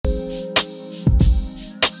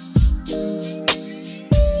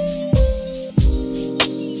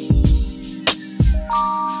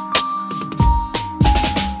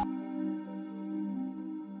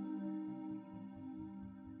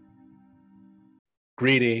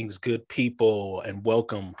Greetings, good people, and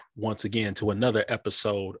welcome once again to another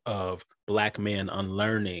episode of Black Men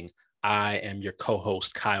Unlearning. I am your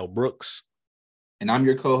co-host, Kyle Brooks. And I'm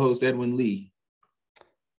your co-host, Edwin Lee.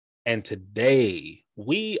 And today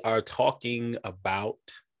we are talking about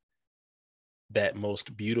that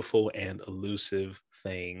most beautiful and elusive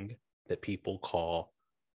thing that people call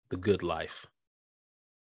the good life.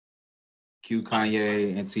 Cue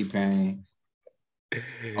Kanye and T-Pain.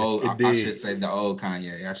 Oh, I should say the old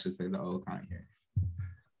Kanye.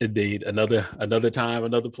 Indeed. Another time,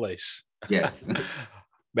 another place. Yes.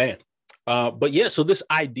 Man. But yeah, so this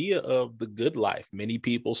idea of the good life, many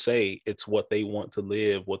people say it's what they want to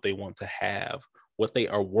live, what they want to have, what they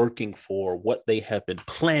are working for, what they have been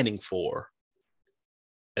planning for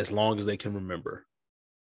as long as they can remember.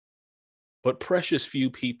 But precious few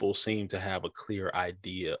people seem to have a clear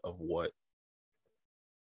idea of what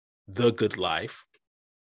the good life,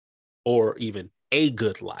 or even a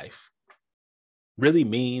good life, really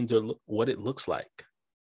means or what it looks like.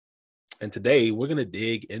 And today we're going to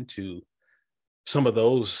dig into some of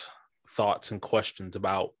those thoughts and questions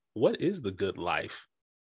about what is the good life?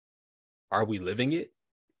 Are we living it?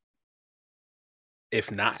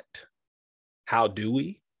 If not, how do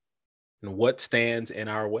we? And what stands in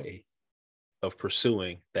our way of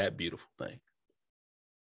pursuing that beautiful thing?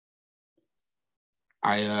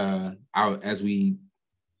 As we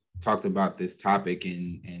talked about this topic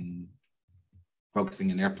and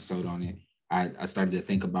focusing an episode on it, I started to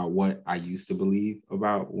think about what I used to believe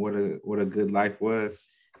about what a good life was.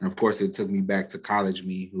 And of course, it took me back to college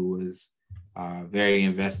me, who was very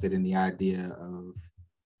invested in the idea of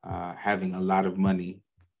having a lot of money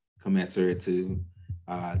commensurate to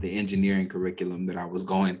the engineering curriculum that I was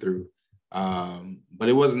going through. But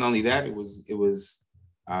it wasn't only that, it was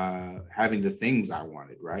having the things I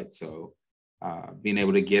wanted, right? So being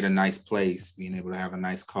able to get a nice place, being able to have a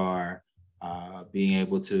nice car, being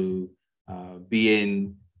able to be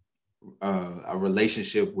in a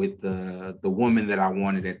relationship with the woman that I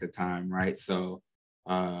wanted at the time, right? So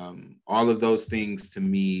all of those things to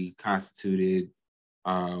me constituted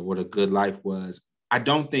what a good life was. I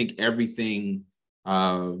don't think everything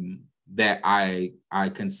that I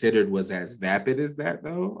considered was as vapid as that,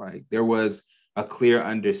 though. Like there was a clear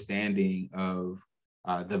understanding of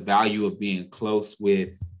the value of being close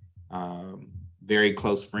with very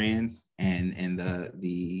close friends and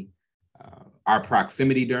the our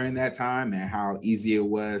proximity during that time and how easy it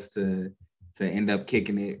was to end up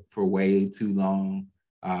kicking it for way too long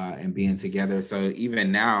and being together. So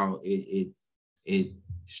even now, it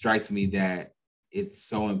strikes me that it's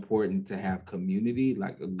so important to have community.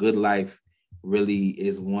 Like a good life really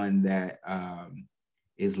is one that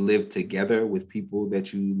is lived together with people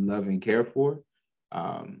that you love and care for.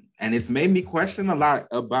 And it's made me question a lot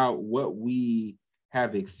about what we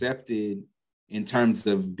have accepted in terms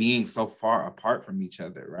of being so far apart from each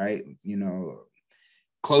other, right? You know,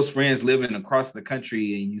 close friends living across the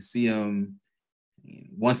country and you see them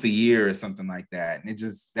once a year or something like that. And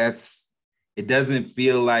it doesn't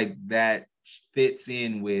feel like that fits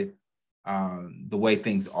in with the way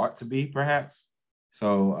things ought to be, perhaps.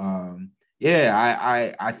 So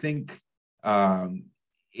I think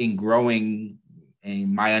in growing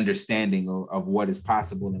in my understanding of what is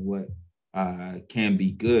possible and what can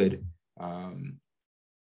be good, I'm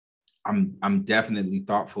definitely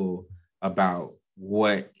thoughtful about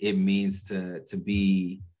what it means to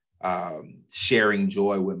be sharing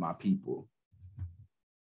joy with my people.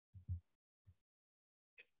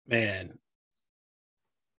 Man,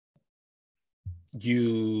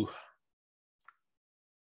 you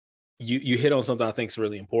hit on something I think is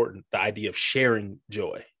really important, the idea of sharing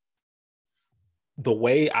joy. The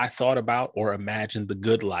way I thought about or imagined the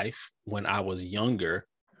good life when I was younger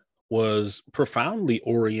was profoundly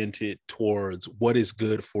oriented towards what is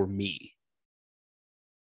good for me.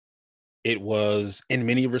 It was in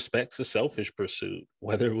many respects a selfish pursuit,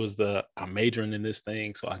 whether it was I'm majoring in this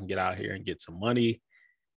thing so I can get out here and get some money,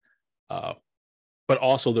 but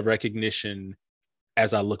also the recognition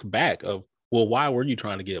as I look back of, well, why were you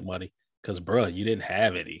trying to get money? Because, bruh, you didn't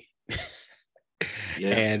have any.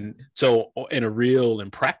 Yeah. And so in a real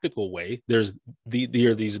and practical way, there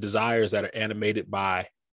are these desires that are animated by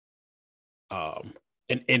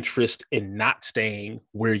an interest in not staying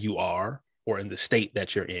where you are or in the state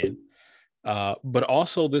that you're in, but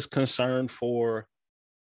also this concern for,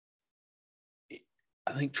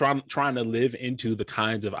 I think, trying to live into the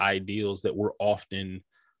kinds of ideals that we're often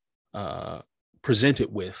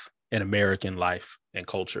presented with in American life and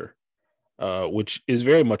culture, which is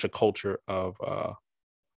very much a culture of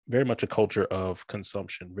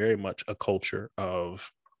consumption, very much a culture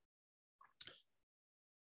of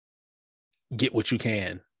get what you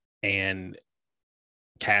can, and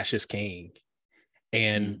cash is king,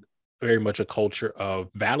 and very much a culture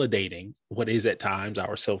of validating what is at times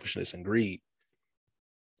our selfishness and greed.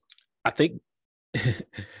 I think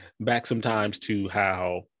back sometimes to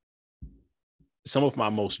how some of my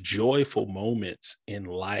most joyful moments in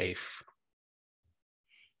life,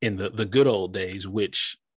 in the good old days,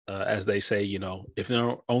 which, as they say, if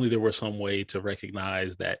there were some way to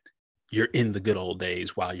recognize that you're in the good old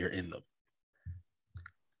days while you're in them.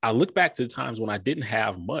 I look back to the times when I didn't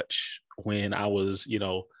have much, when I was,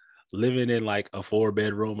 living in like a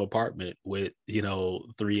 4-bedroom apartment with,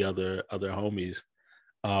 3 other homies.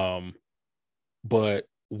 But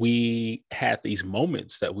we had these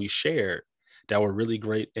moments that we shared that were really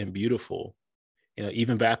great and beautiful.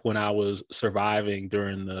 Even back when I was surviving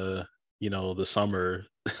during the summer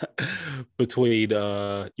between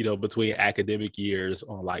academic years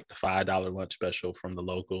on like the $5 lunch special from the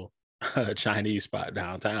local Chinese spot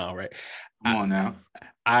downtown, right? Come on now.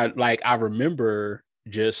 I remember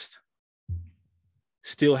just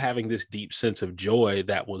still having this deep sense of joy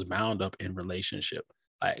that was bound up in relationship.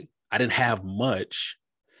 Like, I didn't have much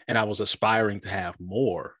and I was aspiring to have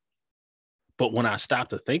more. But when I stopped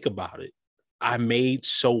to think about it, I made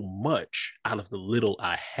so much out of the little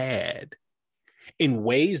I had in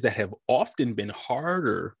ways that have often been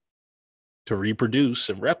harder to reproduce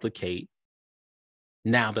and replicate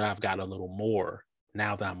now that I've got a little more,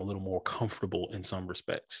 now that I'm a little more comfortable in some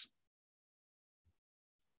respects.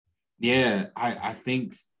 Yeah, I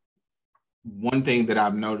think one thing that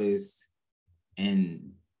I've noticed,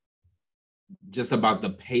 and just about the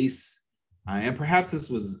pace, and perhaps this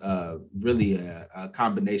was really a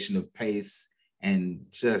combination of pace and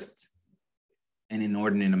just an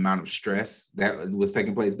inordinate amount of stress that was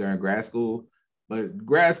taking place during grad school. But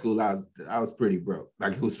grad school, I was pretty broke.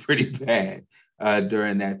 Like, it was pretty bad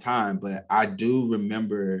during that time. But I do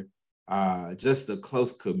remember just the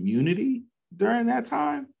close community during that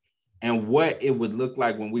time, and what it would look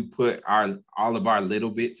like when we put all of our little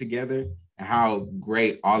bit together, and how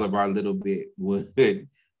great all of our little bit would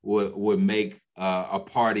make a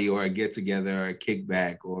party or a get together or a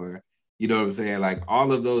kickback, or, you know what I'm saying? Like,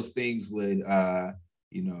 all of those things would, I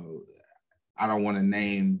don't want to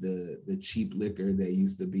name the cheap liquor that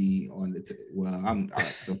used to be on the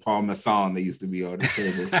the Paul Masson that used to be on the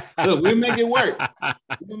table. Look, we make it work.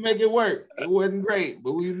 We make it work. It wasn't great,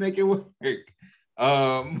 but we make it work.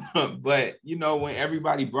 But when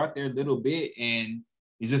everybody brought their little bit, and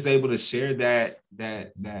you're just able to share that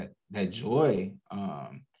joy,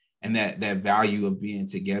 and that value of being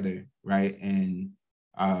together, right? And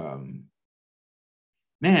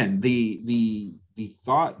man, the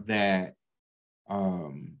thought that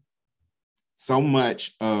so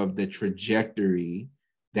much of the trajectory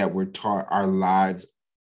that we're taught our lives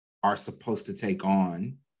are supposed to take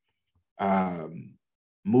on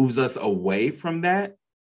moves us away from that,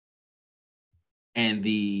 and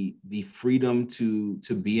the freedom to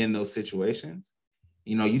be in those situations.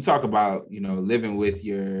 You talk about living with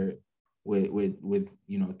your with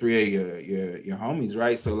 3 of your homies,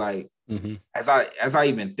 right? So, like, as I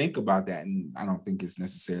even think about that, and I don't think it's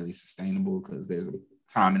necessarily sustainable, because there's a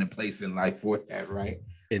time and a place in life for that, right?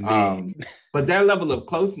 Indeed. But that level of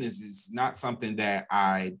closeness is not something that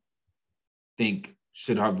I think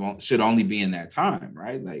should only be in that time,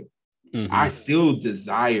 right? Like, I still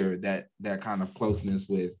desire that kind of closeness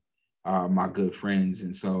with my good friends,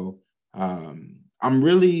 and so I'm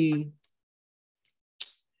really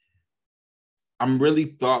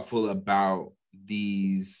thoughtful about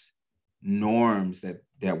these norms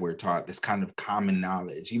that we're taught, this kind of common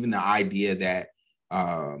knowledge, even the idea that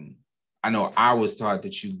I know I was taught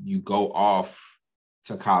that you go off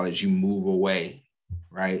to college, you move away,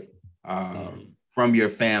 right? From your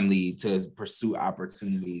family to pursue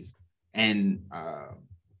opportunities. And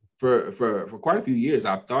for quite a few years,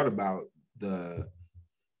 I've thought about the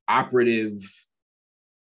operative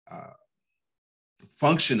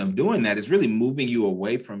function of doing that is really moving you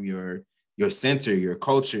away from your center, your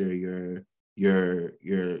culture,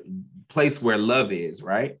 your place where love is,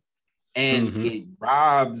 right? And it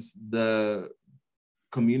robs the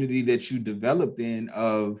community that you developed in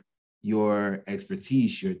of your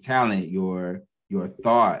expertise, your talent, your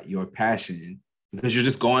thought, your passion, because you're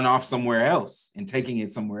just going off somewhere else and taking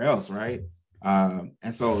it somewhere else, right? And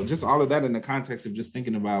so just all of that in the context of just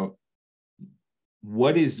thinking about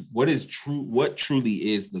what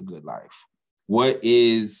truly is the good life? What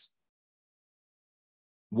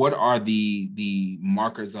are the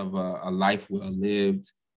markers of a life well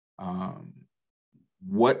lived?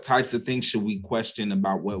 What types of things should we question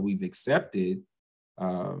about what we've accepted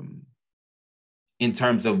in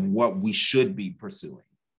terms of what we should be pursuing.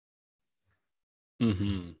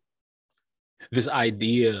 Mm-hmm. This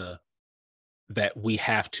idea that we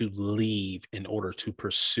have to leave in order to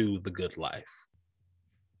pursue the good life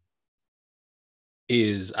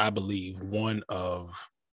is, I believe, one of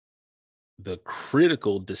the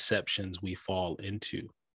critical deceptions we fall into.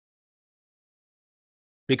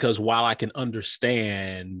 Because while I can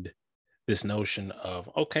understand this notion of,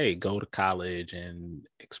 okay, go to college and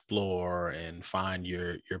explore and find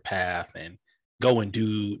your path and go and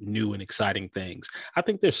do new and exciting things, I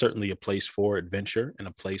think there's certainly a place for adventure and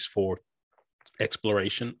a place for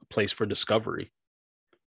exploration, a place for discovery.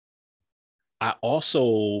 I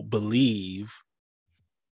also believe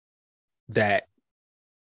that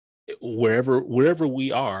wherever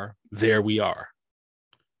we are, there we are,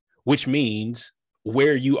 which means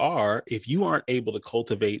where you are, if you aren't able to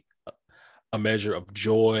cultivate a measure of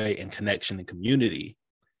joy and connection and community,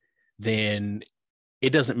 then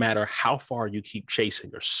it doesn't matter how far you keep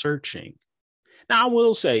chasing or searching. Now, I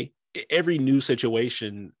will say every new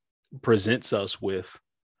situation presents us with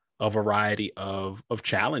a variety of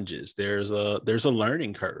challenges. There's a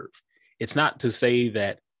learning curve. It's not to say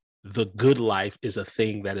that the good life is a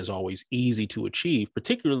thing that is always easy to achieve,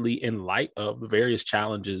 particularly in light of the various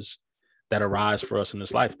challenges that arise for us in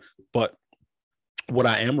this life. But what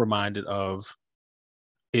I am reminded of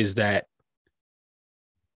is that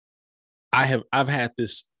I've had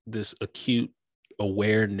this acute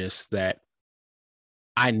awareness that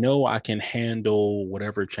I know I can handle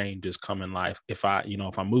whatever changes come in life if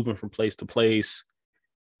I'm moving from place to place,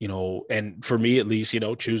 and for me at least,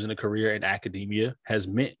 choosing a career in academia has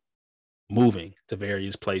meant moving to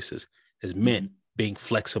various places, has meant being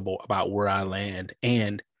flexible about where I land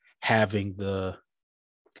and having the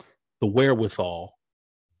wherewithal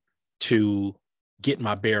to get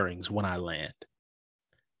my bearings when I land.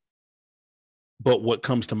 But what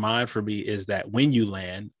comes to mind for me is that when you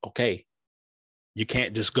land, okay, you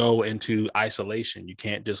can't just go into isolation. You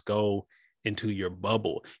can't just go into your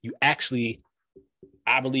bubble. You actually,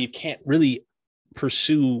 I believe, can't really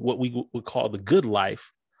pursue what we would call the good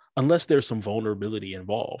life unless there's some vulnerability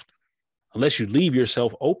involved, unless you leave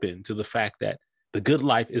yourself open to the fact that the good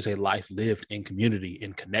life is a life lived in community,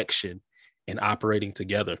 in connection, and operating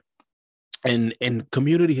together. And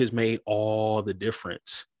community has made all the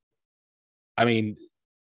difference. I mean,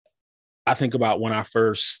 I think about when I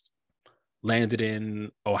first landed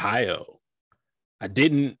in Ohio. I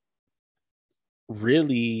didn't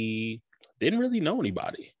really know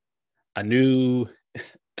anybody. I knew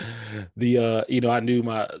I knew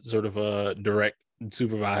my sort of direct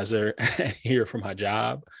supervisor here for my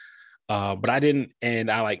job. But I didn't, and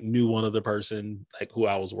I knew one other person who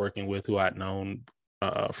I was working with, who I'd known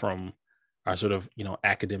from our sort of,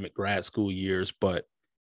 academic grad school years, but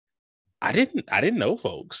I didn't know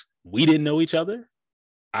folks. We didn't know each other.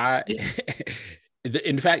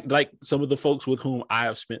 In fact, some of the folks with whom I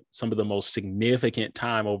have spent some of the most significant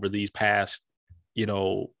time over these past,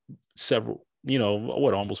 several,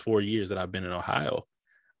 almost 4 years that I've been in Ohio.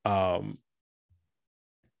 I'm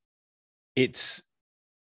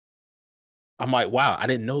like, wow, I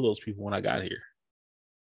didn't know those people when I got here.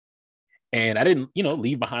 And I didn't,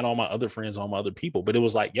 leave behind all my other friends, all my other people. But it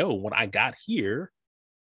was like, when I got here,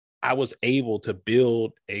 I was able to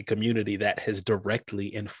build a community that has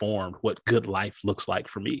directly informed what good life looks like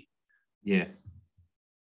for me. Yeah.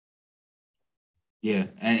 Yeah.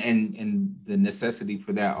 And the necessity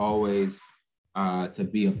for that always to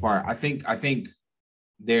be a part. I think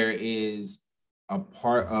there is a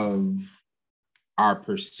part of our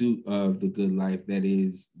pursuit of the good life that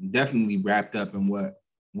is definitely wrapped up in what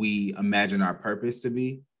we imagine our purpose to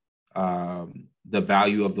be, the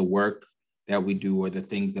value of the work that we do or the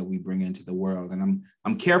things that we bring into the world. And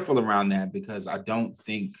I'm careful around that because I don't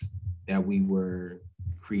think that we were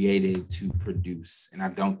created to produce. And I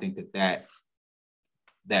don't think that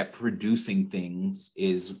producing things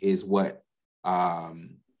is what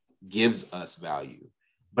gives us value.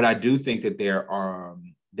 But I do think that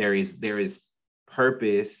there is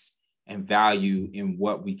purpose and value in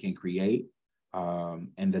what we can create,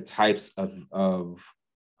 and the types of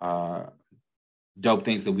dope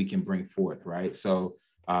things that we can bring forth, right? So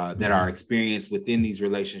that our experience within these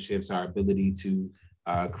relationships, our ability to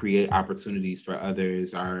create opportunities for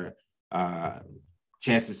others, our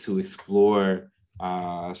chances to explore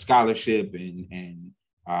scholarship and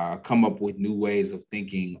come up with new ways of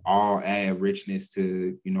thinking, all add richness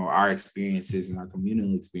to our experiences and our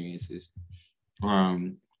communal experiences.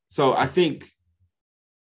 So I think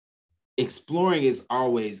exploring is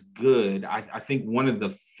always good. I think one of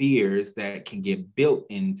the fears that can get built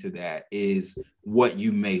into that is what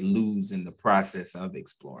you may lose in the process of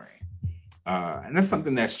exploring. And that's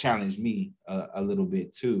something that's challenged me a little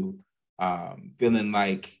bit too. Feeling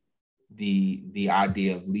like the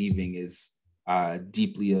idea of leaving is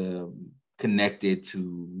deeply connected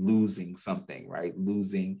to losing something, right?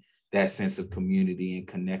 Losing that sense of community and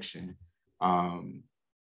connection.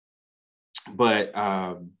 But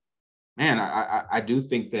man, I do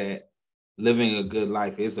think that living a good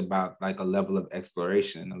life is about like a level of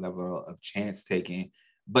exploration, a level of chance taking,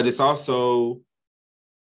 but it's also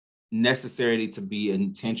necessary to be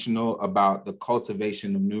intentional about the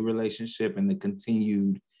cultivation of new relationship and the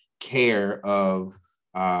continued care of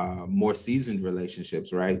more seasoned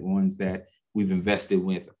relationships, right? Ones that we've invested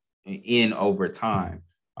in over time.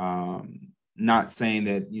 Not saying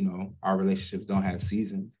that, you know, our relationships don't have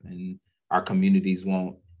seasons and our communities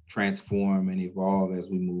won't transform and evolve as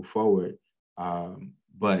we move forward.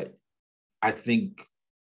 But I think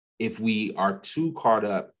if we are too caught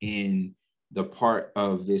up in the part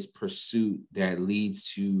of this pursuit that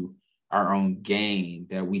leads to our own gain,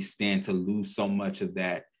 that we stand to lose so much of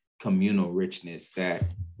that communal richness that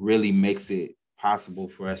really makes it possible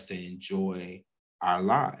for us to enjoy our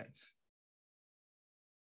lives.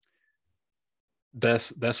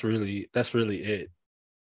 That's really it.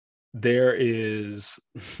 There is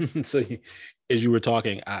so as you were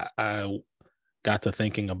talking, I got to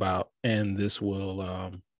thinking about, and this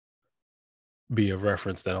will be a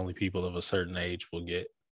reference that only people of a certain age will get,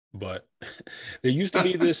 but there used to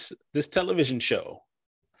be this television show.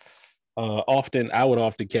 I would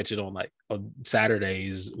often catch it on like on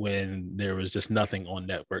Saturdays when there was just nothing on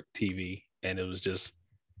network TV, and it was just,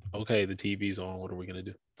 okay, the TV's on, what are we gonna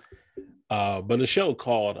do? But a show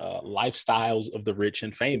called Lifestyles of the Rich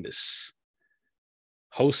and Famous,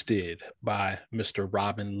 hosted by Mr.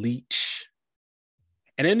 Robin Leach.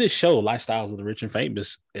 And in this show, Lifestyles of the Rich and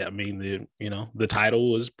Famous, I mean, the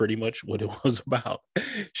title was pretty much what it was about,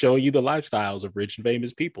 showing you the lifestyles of rich and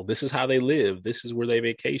famous people. This is how they live. This is where they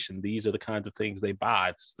vacation. These are the kinds of things they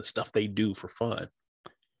buy. This is the stuff they do for fun.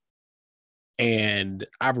 And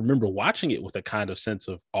I remember watching it with a kind of sense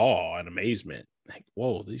of awe and amazement. Like,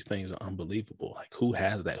 whoa, these things are unbelievable. Like, who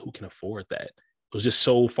has that? Who can afford that? It was just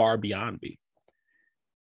so far beyond me.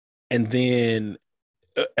 And then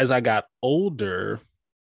as I got older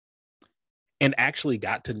and actually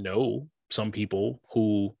got to know some people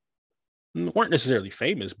who weren't necessarily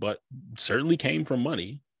famous, but certainly came from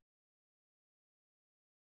money,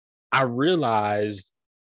 I realized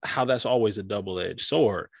how that's always a double-edged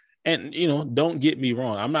sword. And, don't get me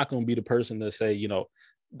wrong, I'm not going to be the person to say,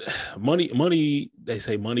 money, they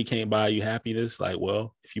say money can't buy you happiness. Like,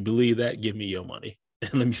 well, if you believe that, give me your money.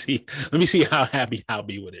 And let me see how happy I'll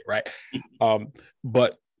be with it, right?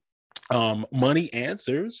 But money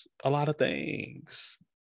answers a lot of things.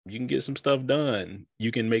 You can get some stuff done.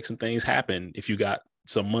 You can make some things happen if you got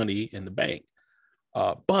some money in the bank.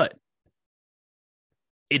 But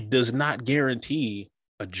it does not guarantee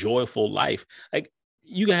a joyful life. Like,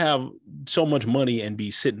 you can have so much money and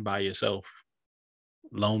be sitting by yourself,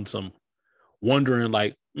 lonesome, wondering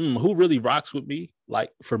like, who really rocks with me? Like,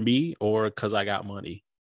 for me, or because I got money,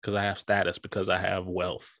 because I have status, because I have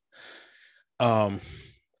wealth. And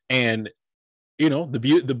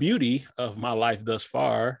the beauty of my life thus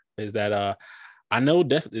far is that I know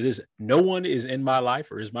definitely this. No one is in my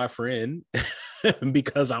life or is my friend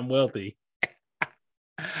because I'm wealthy.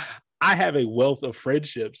 I have a wealth of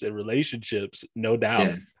friendships and relationships, no doubt.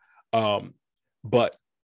 Yes. But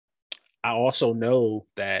I also know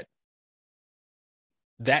that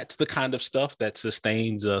that's the kind of stuff that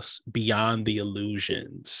sustains us beyond the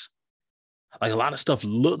illusions. Like, a lot of stuff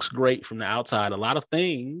looks great from the outside. A lot of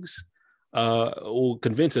things will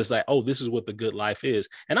convince us that, oh, this is what the good life is.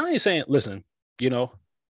 And I ain't saying, listen,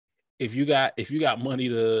 if you got money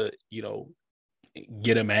to,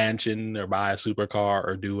 get a mansion or buy a supercar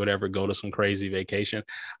or do whatever, go to some crazy vacation,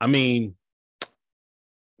 I mean,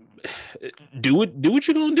 do what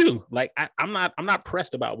you're gonna do. Like, I'm not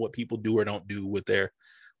pressed about what people do or don't do with their,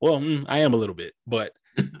 well, I am a little bit, but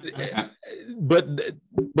but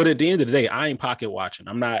at the end of the day, I ain't pocket watching.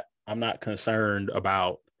 I'm not concerned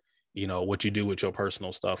about what you do with your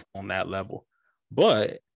personal stuff on that level.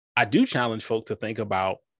 But I do challenge folk to think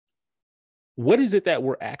about, what is it that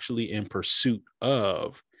we're actually in pursuit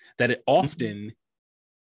of, that it often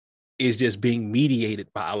is just being mediated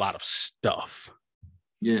by a lot of stuff.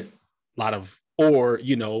 Yeah. A lot of, or,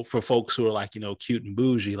 for folks who are like, cute and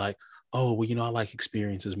bougie, like, oh, well, I like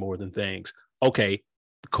experiences more than things. Okay,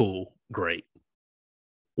 cool, great.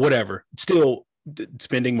 Whatever. Still,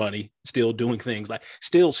 spending money, still doing things, like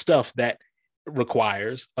still stuff that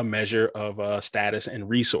requires a measure of status and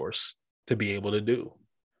resource to be able to do.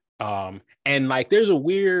 And like there's a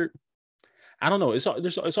weird, I don't know,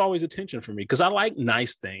 it's always a tension for me because I like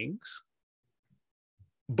nice things,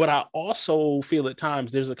 but I also feel at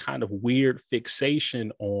times there's a kind of weird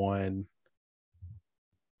fixation on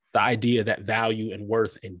the idea that value and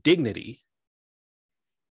worth and dignity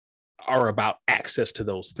are about access to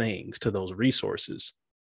those things, to those resources.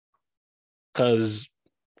 Because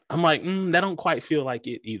I'm like, that don't quite feel like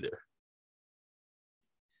it either.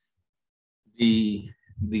 The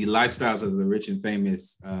Lifestyles of the Rich and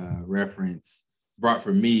Famous reference brought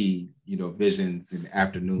for me, visions and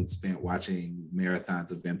afternoons spent watching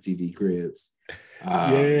marathons of MTV Cribs.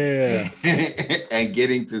 Yeah. And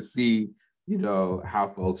getting to see,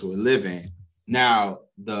 how folks were living. Now,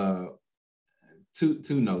 the two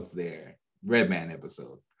notes there. Redman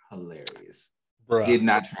episode, hilarious. Bruh. Did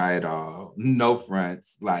not try at all. No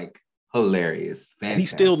fronts, like hilarious. Fantastic. And he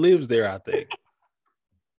still lives there, I think.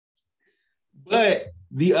 But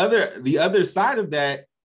the other side of that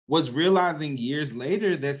was realizing years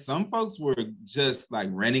later that some folks were just like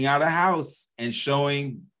renting out a house and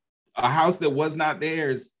showing a house that was not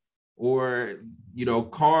theirs, or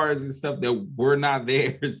cars and stuff that were not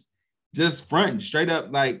theirs, just fronting straight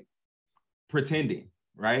up, like pretending,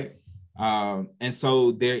 right? And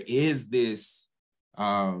so there is this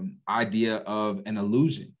idea of an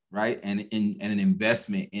illusion, right? And an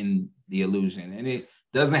investment in the illusion. And it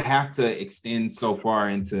doesn't have to extend so far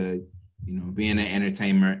into, being an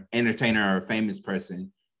entertainer or a famous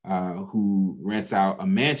person who rents out a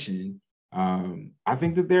mansion. I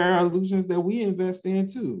think that there are illusions that we invest in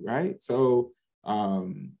too, right? So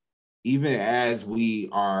even as we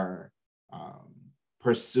are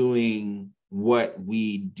pursuing what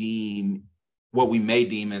we may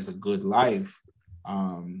deem as a good life,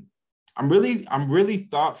 I'm really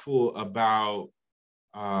thoughtful about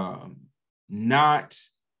not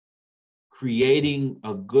creating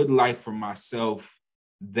a good life for myself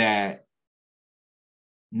that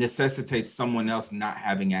necessitates someone else not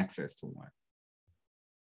having access to one.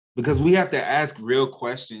 Because we have to ask real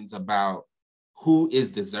questions about who is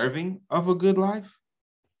deserving of a good life,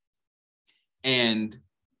 and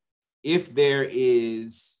if there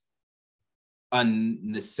is a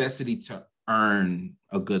necessity to earn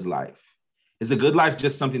a good life. Is a good life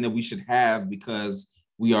just something that we should have because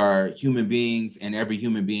we are human beings and every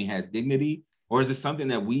human being has dignity? Or is it something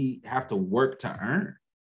that we have to work to earn?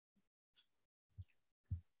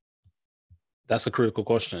 That's a critical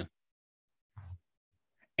question.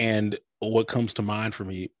 And what comes to mind for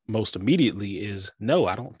me most immediately is, no,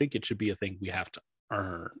 I don't think it should be a thing we have to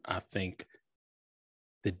earn. I think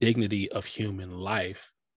the dignity of human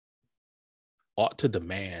life ought to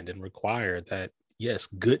demand and require that, yes,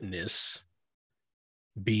 goodness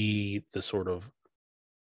be the sort of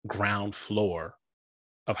ground floor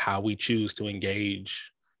of how we choose to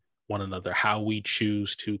engage one another, how we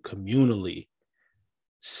choose to communally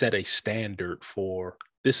set a standard for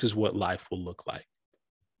this is what life will look like.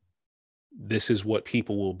 This is what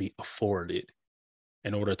people will be afforded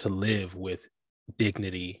in order to live with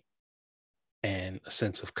dignity and a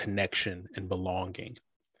sense of connection and belonging.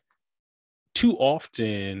 Too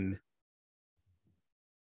often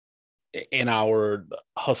in our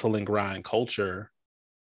hustle and grind culture,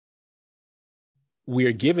 we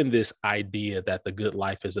are given this idea that the good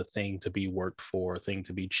life is a thing to be worked for, a thing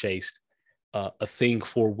to be chased, a thing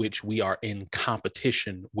for which we are in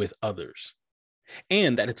competition with others.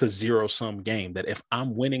 And that it's a zero-sum game, that if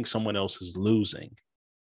I'm winning, someone else is losing.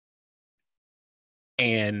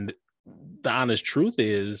 And the honest truth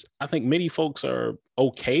is, I think many folks are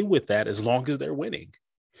okay with that as long as they're winning.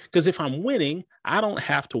 Because if I'm winning, I don't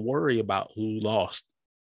have to worry about who lost.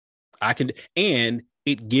 And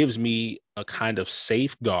it gives me a kind of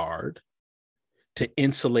safeguard to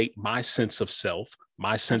insulate my sense of self,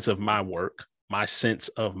 my sense of my work, my sense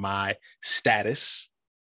of my status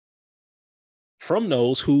from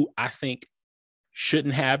those who I think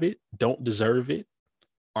shouldn't have it, don't deserve it,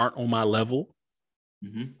 aren't on my level.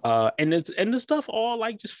 Mm-hmm. And the stuff all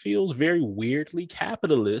like just feels very weirdly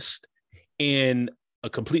capitalist in a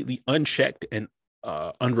completely unchecked and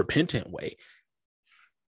unrepentant way.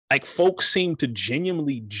 Like folks seem to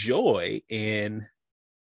genuinely joy in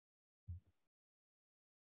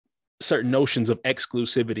certain notions of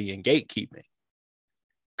exclusivity and gatekeeping.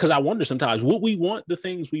 Because I wonder sometimes, would we want the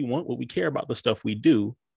things we want, would we care about the stuff we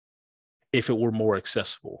do if it were more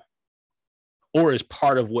accessible? Or is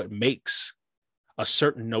part of what makes a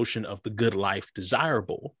certain notion of the good life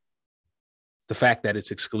desirable the fact that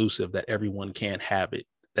it's exclusive, that everyone can't have it,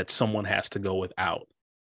 that someone has to go without.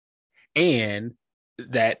 And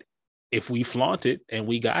that if we flaunt it and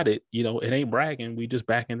we got it, you know, it ain't bragging, we just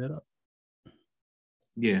backing it up.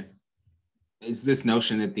 Yeah. It's this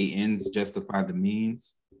notion that the ends justify the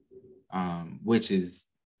means, which is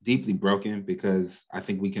deeply broken, because I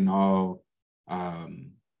think we can all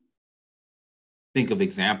think of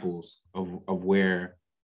examples of where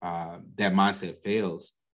that mindset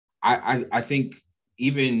fails. I think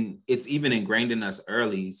it's even ingrained in us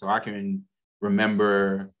early. So I can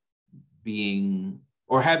remember being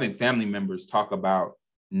or having family members talk about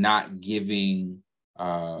not giving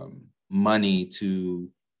money to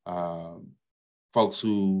folks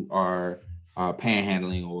who are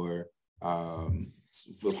panhandling or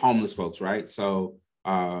homeless folks, right? So,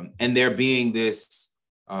 and there being this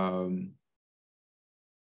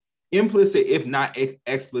implicit, if not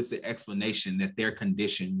explicit, explanation that their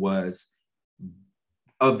condition was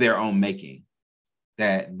of their own making,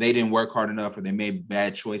 that they didn't work hard enough or they made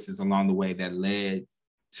bad choices along the way that led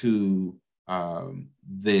to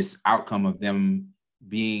this outcome of them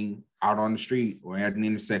being out on the street or at an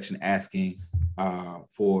intersection asking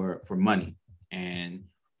for money. And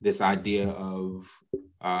this idea of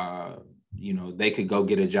they could go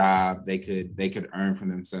get a job, they could earn for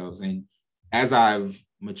themselves. And as I've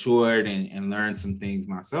matured and learned some things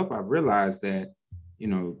myself, I've realized that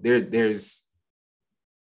there's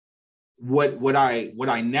what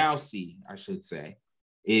I now see, I should say,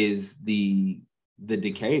 is the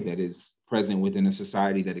decay that is present within a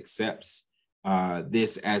society that accepts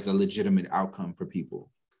this as a legitimate outcome for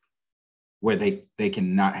people, where they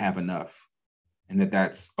cannot have enough, and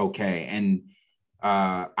that's okay. And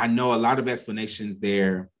I know a lot of explanations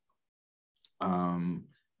there.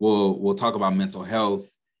 We'll talk about mental health.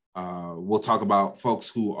 We'll talk about folks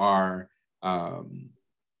who are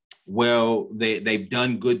they've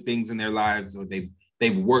done good things in their lives, or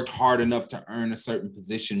they've worked hard enough to earn a certain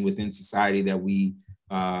position within society that we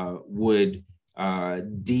would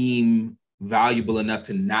deem valuable enough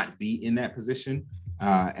to not be in that position,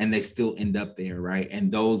 and they still end up there, right?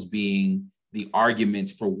 And those being the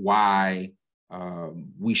arguments for why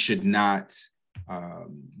we should not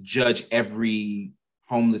judge every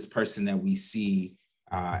homeless person that we see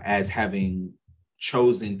as having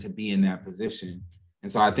chosen to be in that position.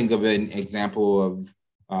 And so I think of an example of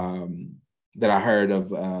that I heard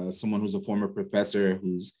of someone who's a former professor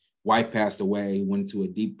whose wife passed away, went into a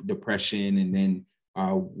deep depression, and then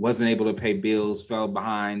wasn't able to pay bills, fell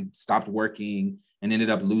behind, stopped working, and ended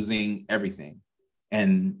up losing everything.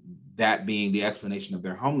 And that being the explanation of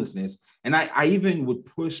their homelessness. And I even would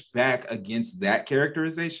push back against that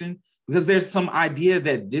characterization, because there's some idea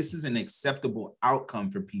that this is an acceptable outcome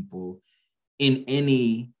for people in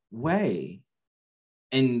any way.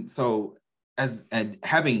 And so as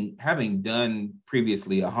having done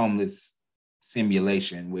previously a homeless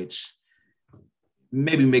simulation, which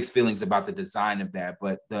maybe mixed feelings about the design of that,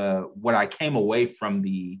 but what I came away from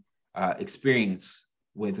the experience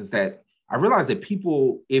with is that I realized that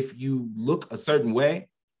people, if you look a certain way,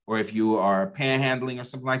 or if you are panhandling or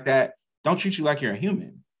something like that, don't treat you like you're a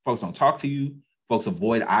human. Folks don't talk to you. Folks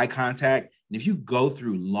avoid eye contact. And if you go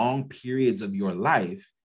through long periods of your life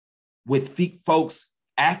with folks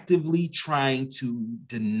actively trying to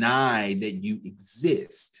deny that you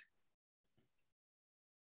exist,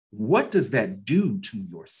 what does that do to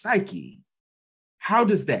your psyche? How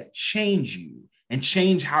does that change you and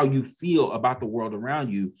change how you feel about the world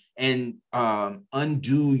around you, and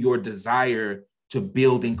undo your desire to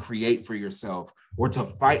build and create for yourself, or to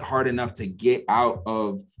fight hard enough to get out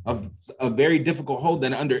of a very difficult hole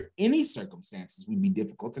that under any circumstances would be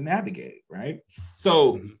difficult to navigate, right?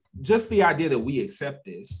 So just the idea that we accept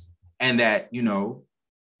this, and that,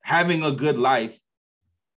 having a good life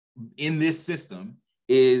in this system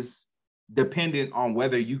is dependent on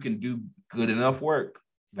whether you can do good enough work,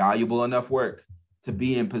 valuable enough work to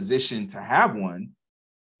be in position to have one,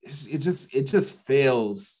 it just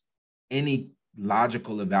fails any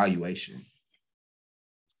logical evaluation.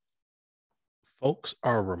 Folks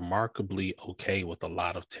are remarkably okay with a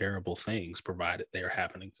lot of terrible things, provided they're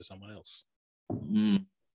happening to someone else.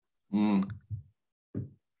 And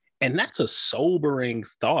that's a sobering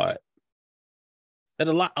thought, that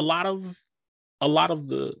a lot of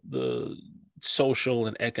the social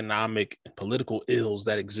and economic and political ills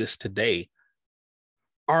that exist today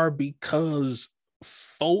are because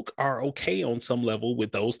folk are okay on some level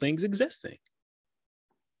with those things existing.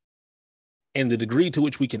 And the degree to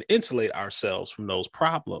which we can insulate ourselves from those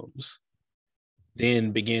problems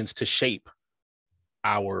then begins to shape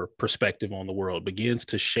our perspective on the world, begins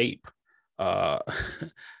to shape our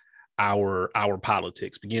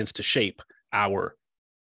politics, begins to shape our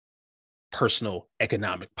personal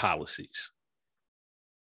economic policies.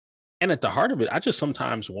 And at the heart of it, I just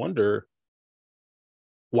sometimes wonder,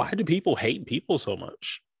 why do people hate people so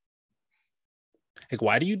much? Like,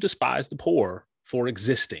 why do you despise the poor for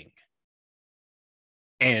existing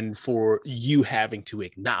and for you having to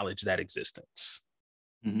acknowledge that existence?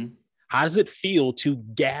 Mm-hmm. How does it feel to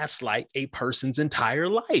gaslight a person's entire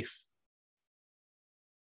life?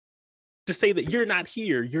 To say that you're not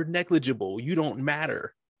here, you're negligible, you don't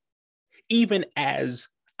matter. Even as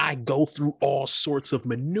I go through all sorts of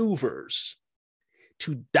maneuvers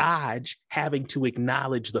to dodge having to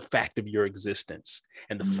acknowledge the fact of your existence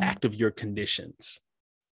and the fact of your conditions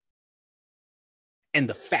and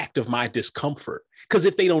the fact of my discomfort. Because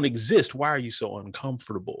if they don't exist, why are you so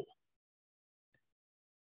uncomfortable?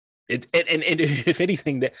 And if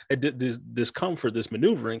anything, that this discomfort, this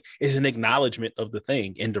maneuvering, is an acknowledgement of the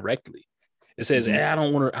thing indirectly. It says, I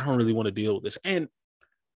don't really want to deal with this. And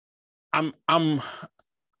I'm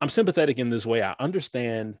sympathetic in this way. I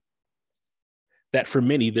understand that for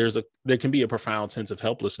many, there can be a profound sense of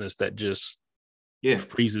helplessness that just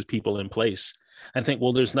freezes people in place. And think,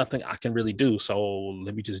 well, there's nothing I can really do, so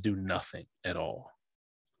let me just do nothing at all.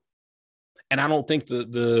 And I don't think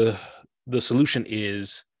the solution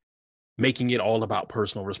is making it all about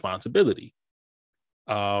personal responsibility.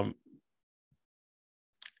 Because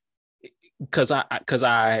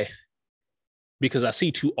I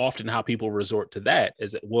see too often how people resort to that,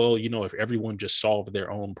 is that, well, if everyone just solved their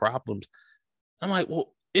own problems. I'm like,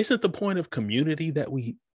 well, isn't the point of community that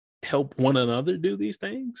we help one another do these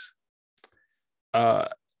things? And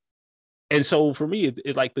so for me,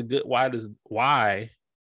 it's like why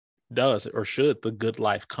does or should the good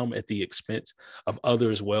life come at the expense of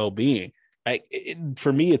others' well-being? Like,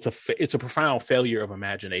 for me, it's a profound failure of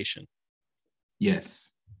imagination. Yes.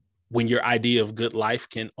 When your idea of good life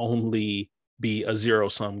can only be a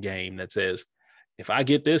zero-sum game that says, if I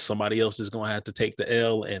get this, somebody else is going to have to take the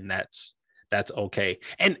L, and that's okay.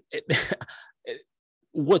 And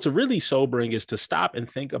what's really sobering is to stop and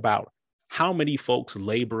think about how many folks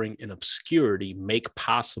laboring in obscurity make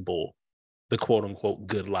possible the quote unquote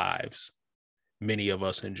good lives many of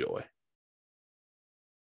us enjoy.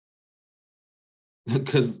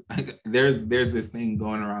 Because there's this thing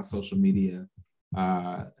going around social media,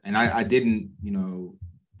 and I didn't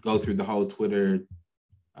go through the whole Twitter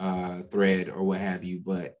thread or what have you,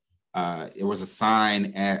 but it was a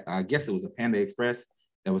sign at, I guess it was a Panda Express,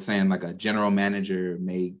 that was saying like a general manager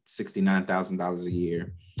made $69,000 a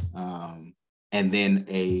year. And then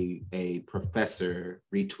a professor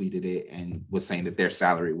retweeted it and was saying that their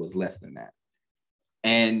salary was less than that.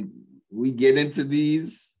 And we get into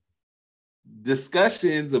these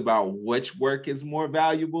discussions about which work is more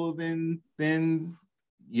valuable than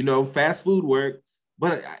fast food work.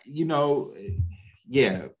 But,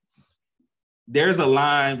 there's a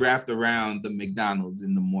line wrapped around the McDonald's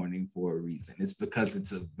in the morning for a reason. It's because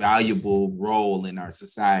it's a valuable role in our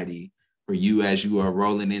society for you as you are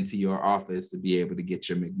rolling into your office to be able to get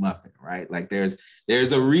your McMuffin, right? Like there's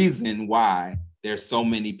a reason why there's so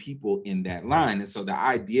many people in that line. And so the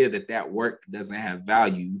idea that work doesn't have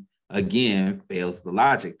value, again, fails the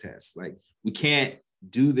logic test. Like, we can't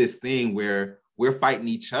do this thing where we're fighting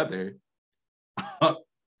each other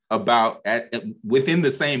about within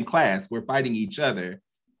the same class, we're fighting each other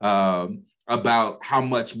about how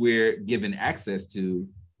much we're given access to,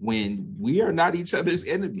 when we are not each other's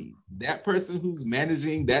enemy. That person who's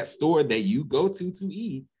managing that store that you go to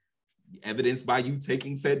eat, evidenced by you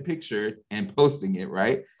taking said picture and posting it,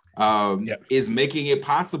 right? Is making it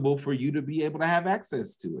possible for you to be able to have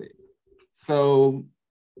access to it. So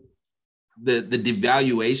the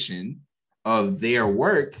devaluation of their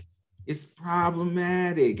work is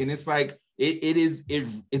problematic. And it's like,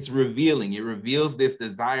 it's revealing. It reveals this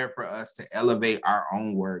desire for us to elevate our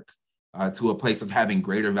own work to a place of having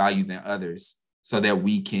greater value than others, so that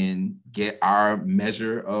we can get our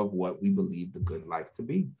measure of what we believe the good life to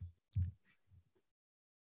be.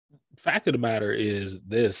 Fact of the matter is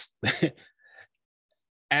this: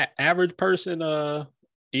 average person,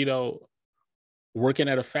 working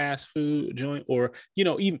at a fast food joint, or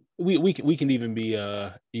even we can even be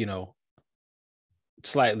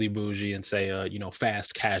slightly bougie and say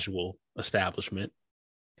fast casual establishment.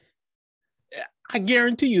 I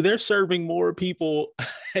guarantee you they're serving more people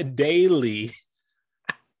daily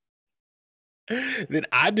than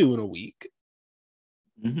I do in a week.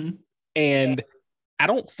 Mm-hmm. And I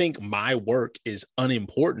don't think my work is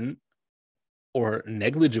unimportant or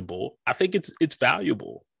negligible. I think it's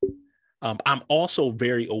valuable. I'm also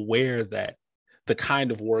very aware that the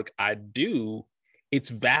kind of work I do, its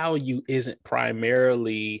value isn't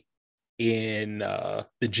primarily in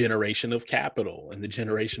the generation of capital and the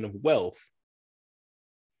generation of wealth.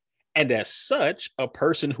 And as such, a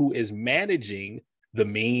person who is managing the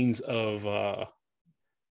means of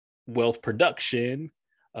wealth production,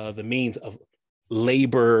 the means of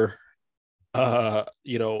labor, well,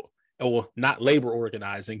 not labor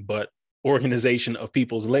organizing, but organization of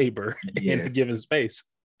people's labor in a given space.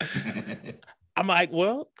 I'm like,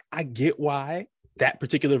 well, I get why that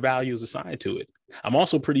particular value is assigned to it. I'm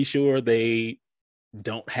also pretty sure they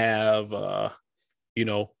don't have,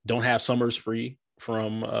 don't have summers free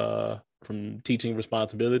from teaching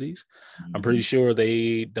responsibilities. Mm-hmm. I'm pretty sure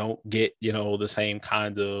they don't get, the same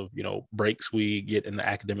kinds of, breaks we get in the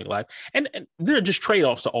academic life. And there are just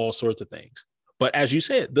trade-offs to all sorts of things. But as you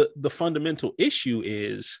said, the fundamental issue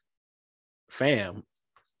is, fam,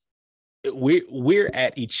 we're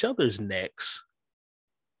at each other's necks.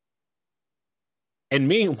 And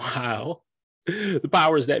meanwhile, the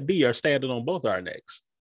powers that be are standing on both our necks.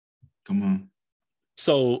 Come on.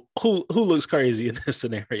 So who looks crazy in this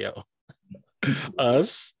scenario?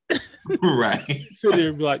 Us. Right. Sit there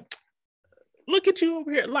and be like, look at you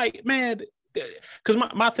over here. Like, man, because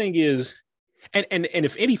my thing is, and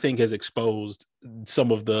if anything has exposed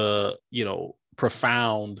some of the,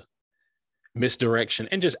 profound misdirection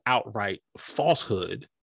and just outright falsehood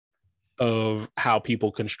of how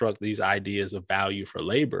people construct these ideas of value for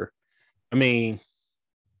labor. I mean,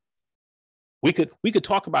 we could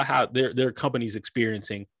talk about how there are companies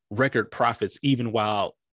experiencing record profits even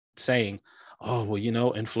while saying, oh,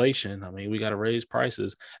 well, inflation. I mean, we got to raise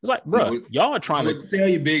prices. It's like, bro, y'all are trying to tell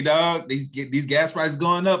you, big dog. These gas prices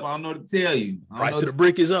going up. I don't know what to tell you. Price of the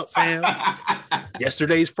brick is up, fam.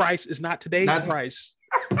 Yesterday's price is not today's price.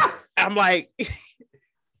 I'm like,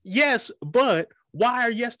 yes, but why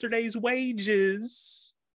are yesterday's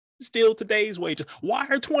wages still today's wages? Why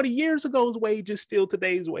are 20 years ago's wages still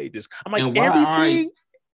today's wages? I'm like,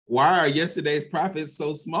 why are yesterday's profits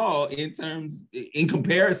so small in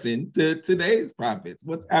comparison to today's profits?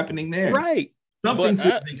 What's happening there? Right. Something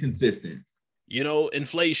feels inconsistent.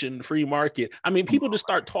 Inflation, free market. I mean, people just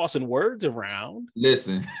start tossing words around.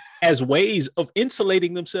 Listen. As ways of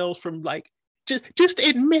insulating themselves from, like, just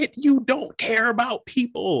admit you don't care about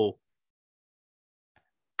people.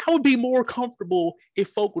 I would be more comfortable if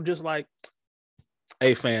folk were just like,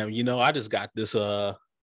 hey, fam, I just got this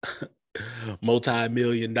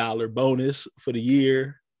multi-million-dollar bonus for the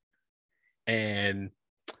year. And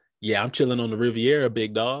yeah, I'm chilling on the Riviera,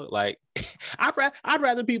 big dog. Like, I'd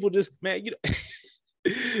rather people just, man,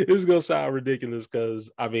 this is going to sound ridiculous because,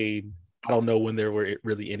 I mean, I don't know when there were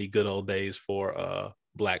really any good old days for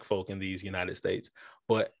Black folk in these United States.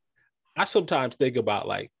 But I sometimes think about,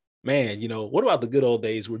 like, man, what about the good old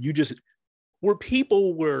days where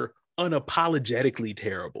people were unapologetically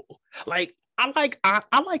terrible? Like, I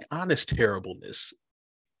like honest terribleness.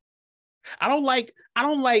 I don't like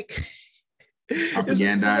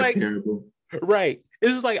propaganda is terrible. Right.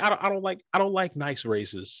 It's just like I don't like nice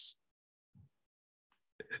racists.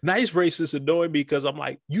 Nice racists annoy me because I'm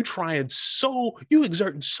like, you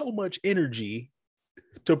exerting so much energy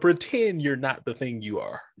to pretend you're not the thing you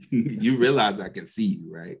are. You realize I can see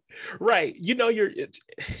you, right? Right. You're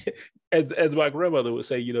as my grandmother would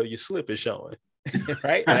say, your slip is showing.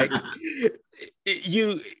 Right? Like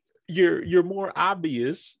you're more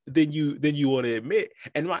obvious than you want to admit.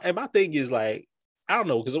 And my thing is, like, I don't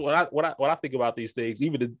know, because when I think about these things,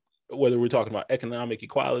 even whether we're talking about economic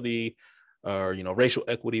equality or racial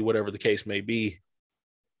equity, whatever the case may be,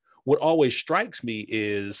 what always strikes me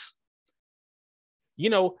is,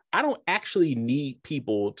 I don't actually need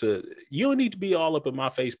people you don't need to be all up in my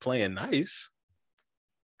face playing nice.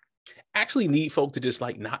 I actually need folk to just,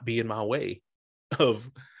 like, not be in my way of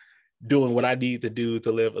doing what I need to do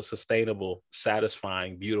to live a sustainable,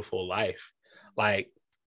 satisfying, beautiful life. Like,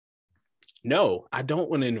 no, I don't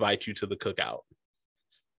want to invite you to the cookout.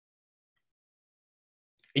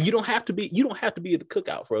 And you don't have to be at the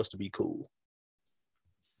cookout for us to be cool.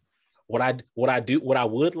 What I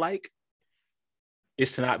would like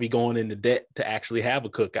is to not be going into debt to actually have a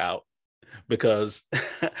cookout because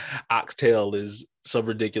oxtail is some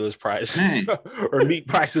ridiculous price or meat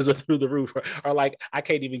prices are through the roof, or like I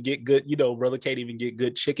can't even get good, brother can't even get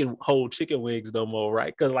good whole chicken wings no more,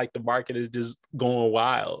 right? Because, like, the market is just going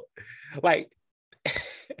wild. Like,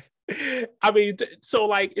 I mean, so,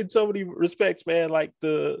 like, in so many respects, man, like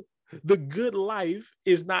the good life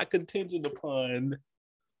is not contingent upon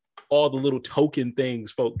all the little token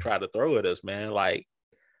things folk try to throw at us, man. Like,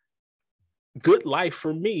 good life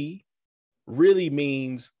for me really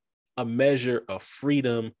means a measure of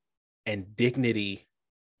freedom and dignity,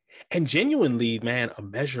 and genuinely, man, a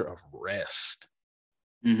measure of rest.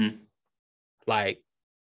 Mm-hmm. Like,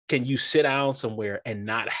 can you sit down somewhere and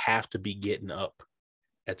not have to be getting up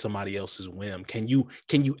at somebody else's whim? Can you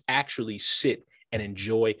actually sit and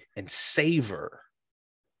enjoy and savor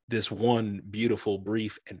this one beautiful,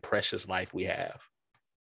 brief, and precious life we have?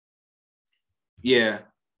 Yeah,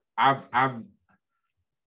 I've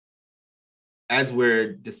as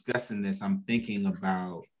we're discussing this, I'm thinking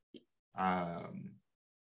about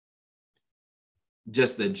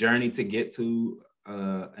just the journey to get to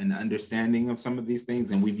an understanding of some of these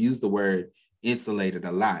things. And we've used the word insulated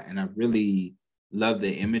a lot. And I really love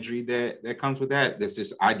the imagery that comes with that. There's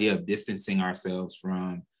this idea of distancing ourselves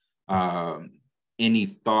from any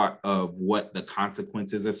thought of what the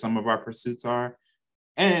consequences of some of our pursuits are.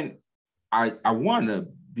 And I want to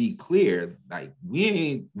be clear, like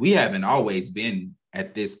we haven't always been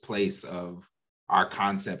at this place of our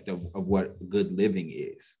concept of what good living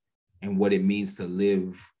is and what it means to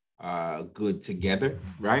live good together,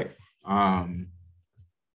 right? I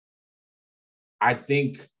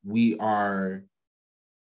think we are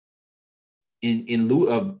in lieu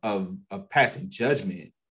of passing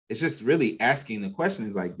judgment. It's just really asking the question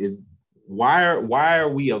is like, why are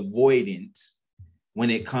we avoidant when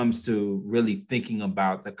it comes to really thinking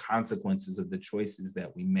about the consequences of the choices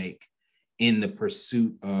that we make in the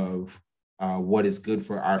pursuit of what is good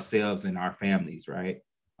for ourselves and our families, right?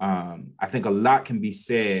 I think a lot can be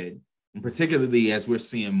said, and particularly as we're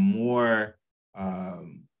seeing more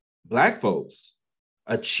Black folks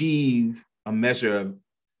achieve a measure of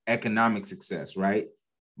economic success, right?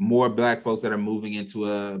 More Black folks that are moving into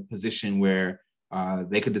a position where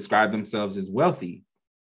they could describe themselves as wealthy,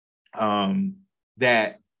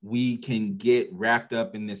 that we can get wrapped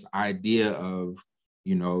up in this idea of,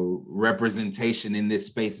 you know, representation in this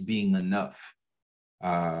space being enough.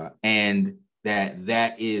 And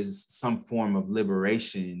that is some form of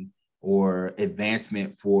liberation or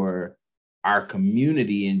advancement for our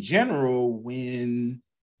community in general, when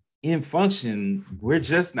in function, we're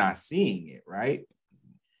just not seeing it, right?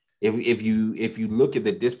 If you look at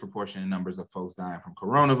the disproportionate numbers of folks dying from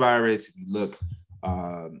coronavirus, if you look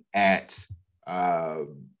at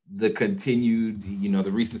the continued, you know,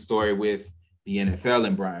 the recent story with the NFL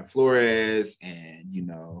and Brian Flores, and, you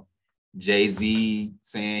know, Jay-Z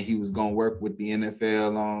saying he was going to work with the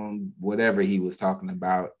NFL on whatever he was talking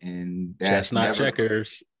about, and that chestnut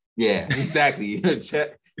checkers. Yeah, exactly.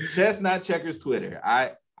 Chestnut checkers Twitter.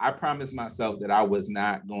 I promised myself that I was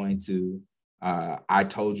not going to I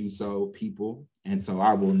told you so people, and so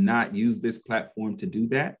I will not use this platform to do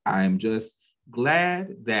that. I am just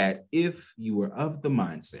glad that if you were of the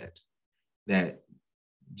mindset that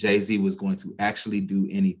Jay-Z was going to actually do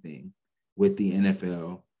anything with the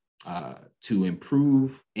NFL to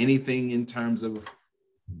improve anything in terms of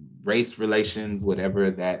race relations,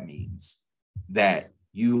 whatever that means, that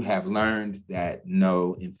you have learned that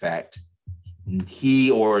no, in fact,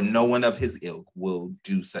 he or no one of his ilk will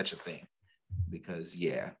do such a thing. Because,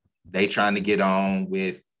 yeah, they trying to get on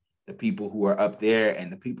with the people who are up there, and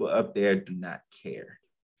the people up there do not care.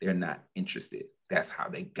 They're not interested. That's how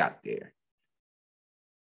they got there.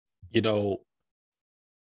 You know,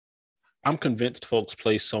 I'm convinced folks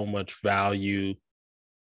place so much value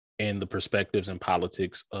in the perspectives and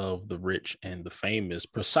politics of the rich and the famous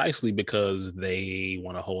precisely because they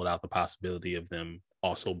want to hold out the possibility of them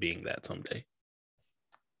also being that someday.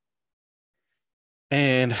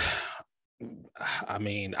 And I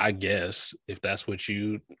mean, I guess if that's what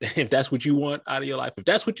you want out of your life, if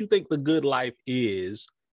that's what you think the good life is,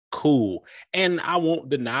 cool. And I won't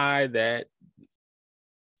deny that,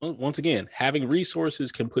 once again, having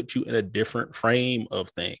resources can put you in a different frame of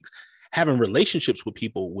things. Having relationships with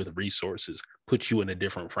people with resources puts you in a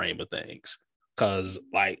different frame of things. Cause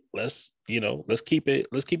like, let's keep it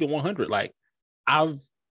 100. Like, I've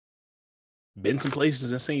been some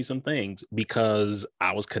places and seen some things because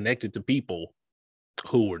I was connected to people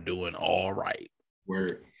who were doing all right.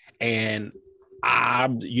 Word. And I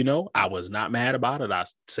was not mad about it. I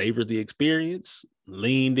savored the experience,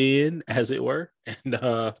 leaned in, as it were. And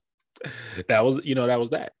that was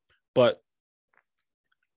that. But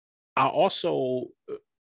I'm also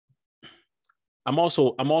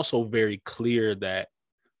very clear that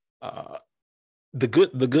the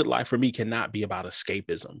good life for me cannot be about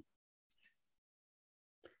escapism.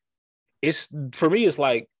 It's for me, it's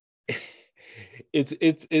like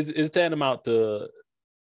it's tantamount to,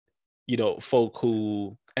 you know, folk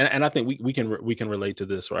who, and I think we can relate to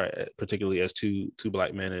this, right? Particularly as two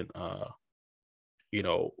Black men and you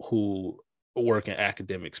know, who work in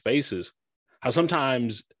academic spaces, how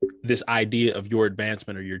sometimes this idea of your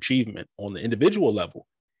advancement or your achievement on the individual level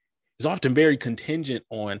is often very contingent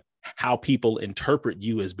on how people interpret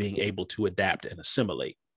you as being able to adapt and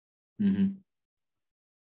assimilate. Mm-hmm.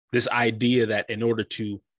 This idea that in order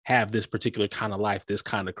to have this particular kind of life, this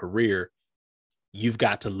kind of career, you've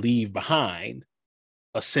got to leave behind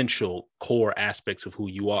essential core aspects of who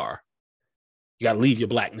you are. You got to leave your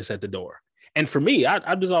blackness at the door. And for me,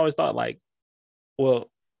 I just always thought like,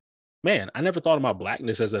 well, man, I never thought of my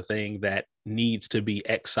blackness as a thing that needs to be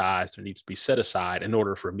excised or needs to be set aside in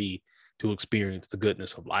order for me to experience the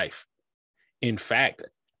goodness of life. In fact,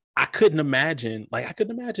 I couldn't imagine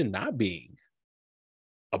not being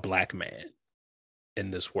a Black man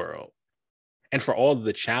in this world. And for all of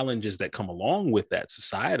the challenges that come along with that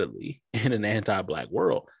societally in an anti-Black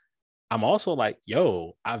world, I'm also like,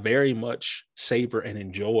 yo, I very much savor and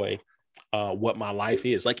enjoy what my life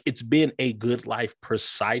is. Like, it's been a good life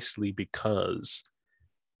precisely because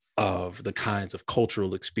of the kinds of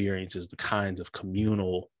cultural experiences, the kinds of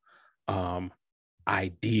communal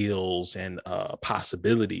ideals and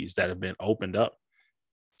possibilities that have been opened up.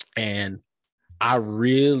 And I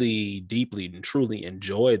really deeply and truly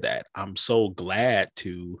enjoy that. I'm so glad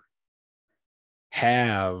to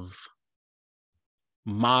have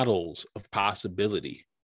models of possibility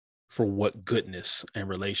for what goodness and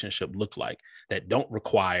relationship look like that don't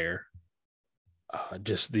require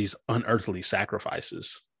just these unearthly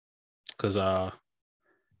sacrifices. Because I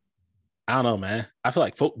don't know, man. I feel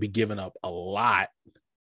like folk be giving up a lot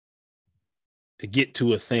to get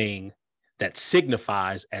to a thing that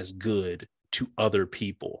signifies as good to other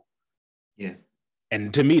people. Yeah.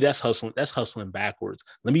 And to me, that's hustling backwards.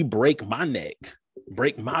 Let me break my neck,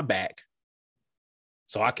 break my back,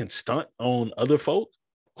 so I can stunt on other folk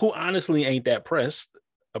who honestly ain't that pressed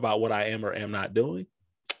about what I am or am not doing.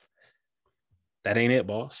 That ain't it,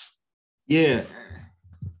 boss. Yeah.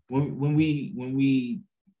 When we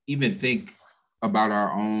even think about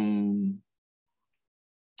our own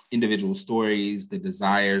individual stories, the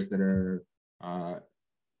desires that are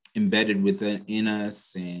embedded within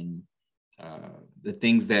us, and the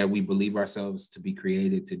things that we believe ourselves to be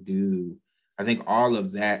created to do, I think all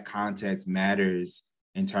of that context matters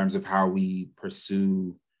in terms of how we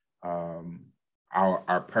pursue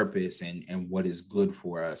our purpose and what is good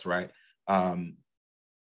for us, right?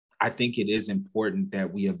 I think it is important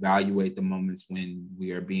that we evaluate the moments when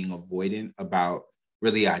we are being avoidant about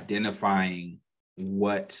really identifying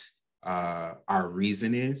what our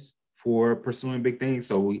reason is for pursuing big things.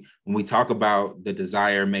 So when we talk about the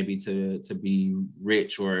desire maybe to be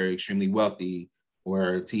rich or extremely wealthy,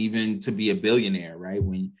 or to even to be a billionaire, right?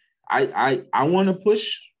 When I want to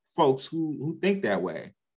push folks who think that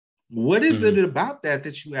way. What is it about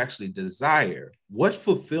that you actually desire? What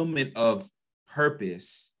fulfillment of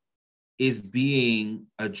purpose is being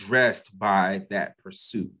addressed by that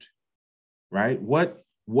pursuit, right? What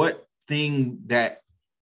thing that,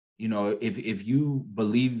 you know, if you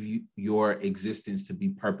believe your existence to be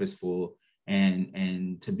purposeful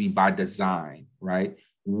and to be by design, right?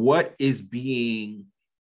 What is being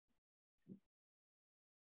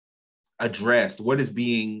addressed? What is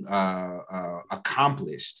being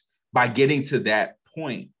accomplished by getting to that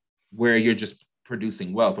point where you're just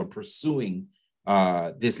producing wealth or pursuing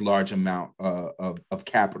this large amount of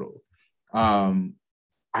capital?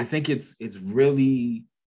 I think it really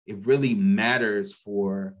matters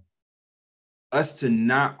for us to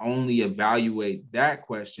not only evaluate that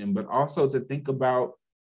question, but also to think about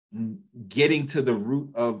getting to the root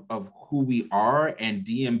of who we are and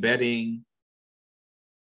de-embedding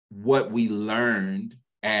what we learned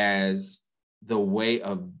as a way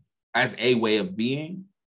of being,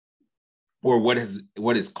 or what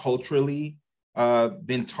is culturally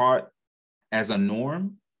been taught as a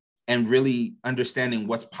norm, and really understanding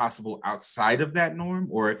what's possible outside of that norm,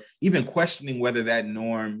 or even questioning whether that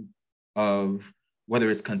norm of whether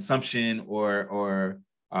it's consumption or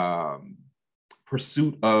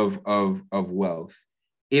pursuit of wealth,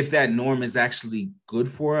 if that norm is actually good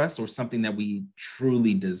for us or something that we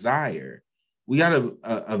truly desire. We got to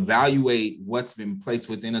evaluate what's been placed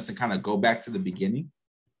within us and kind of go back to the beginning,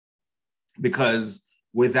 because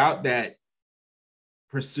without that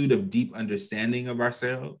pursuit of deep understanding of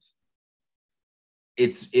ourselves,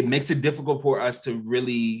 it makes it difficult for us to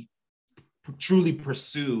really truly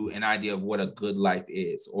pursue an idea of what a good life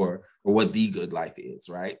is, or what the good life is,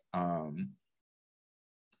 right?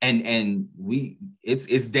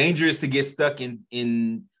 It's dangerous to get stuck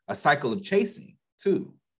in a cycle of chasing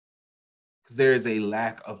too, because there is a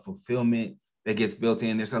lack of fulfillment that gets built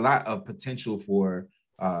in. There's a lot of potential for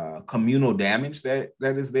communal damage that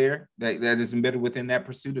is there, that is embedded within that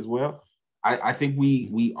pursuit as well. I think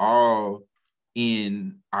we all,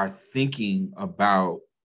 in our thinking about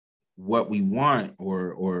what we want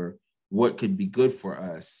or what could be good for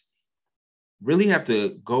us, really have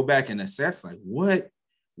to go back and assess, like,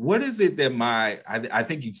 what is it that I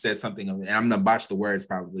think you've said something, and I'm gonna botch the words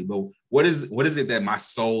probably, but what is it that my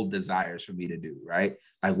soul desires for me to do, right?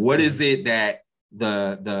 Like, what is it that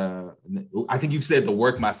I think you've said the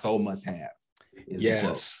work my soul must have is the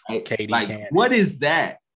quote, right? Katie like Cannon. What is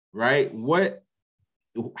that, right?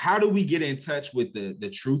 How do we get in touch with the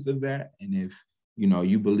truth of that? And if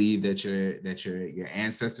you believe that your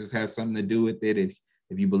ancestors have something to do with it,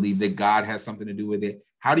 if you believe that God has something to do with it,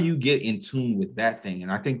 how do you get in tune with that thing?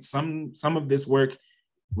 And I think some of this work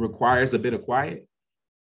requires a bit of quiet,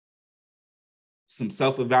 some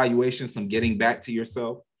self-evaluation, some getting back to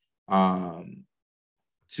yourself,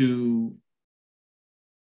 to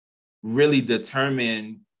really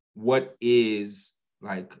determine what is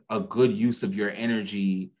like a good use of your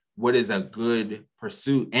energy, what is a good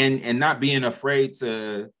pursuit, and not being afraid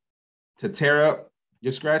to tear up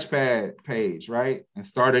your scratch pad page, right? And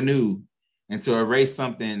start anew, and to erase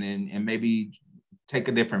something and maybe take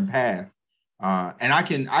a different path. And I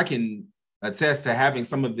can attest to having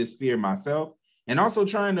some of this fear myself, and also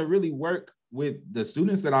trying to really work with the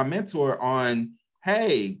students that I mentor on,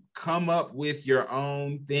 hey, come up with your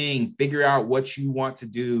own thing, figure out what you want to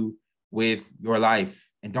do with your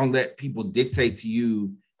life, and don't let people dictate to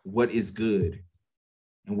you what is good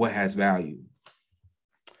and what has value.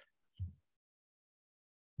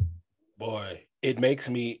 Boy, it makes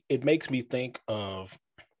me think of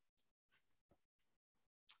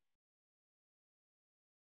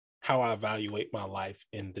how I evaluate my life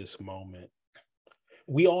in this moment.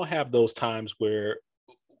 We all have those times where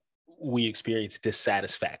we experience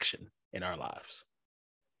dissatisfaction in our lives.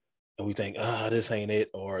 And we think, this ain't it,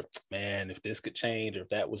 or man, if this could change, or if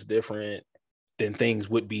that was different, then things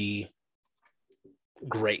would be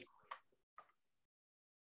great.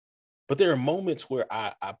 But there are moments where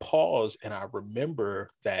I pause and I remember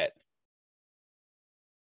that,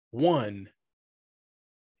 one,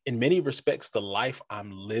 in many respects, the life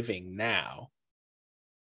I'm living now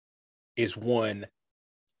is one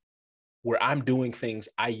where I'm doing things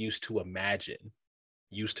I used to imagine,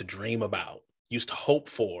 used to dream about, used to hope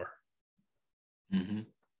for. Mm-hmm.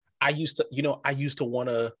 I used to want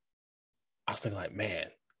to, I was thinking like, man,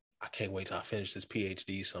 I can't wait till I finish this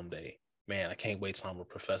PhD someday. Man, I can't wait till I'm a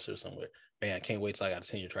professor somewhere. Man, I can't wait till I got a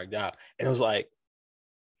tenure track job. And it was like,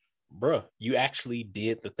 bruh, you actually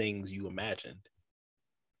did the things you imagined.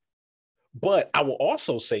 But I will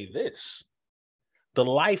also say this: the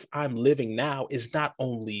life I'm living now is not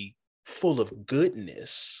only full of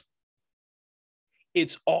goodness,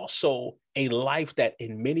 it's also a life that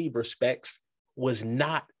in many respects was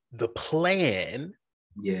not the plan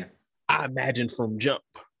I imagined from jump.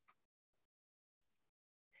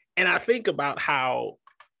 And I think about how,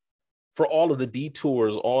 for all of the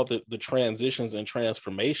detours, all the transitions and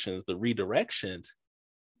transformations, the redirections,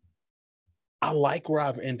 I like where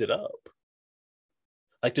I've ended up.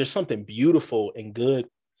 Like, there's something beautiful and good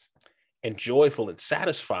and joyful and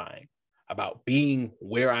satisfying about being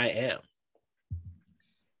where I am.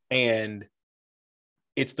 And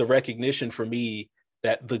it's the recognition for me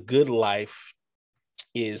that the good life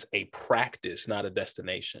is a practice, not a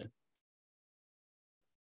destination.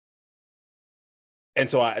 And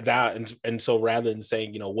so so rather than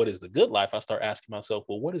saying, what is the good life, I start asking myself,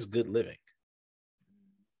 well, what is good living?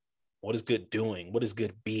 What is good doing? What is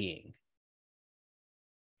good being?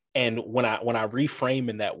 And when I reframe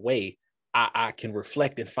in that way, I can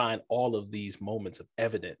reflect and find all of these moments of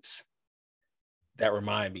evidence that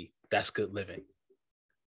remind me that's good living.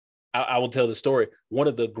 I will tell the story. One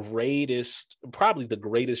of the greatest, probably the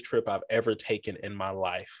greatest trip I've ever taken in my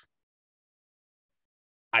life,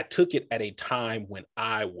 I took it at a time when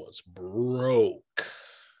I was broke.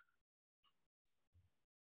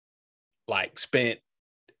 Like, spent,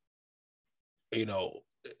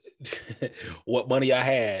 what money I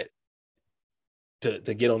had to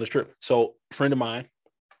get on this trip. So a friend of mine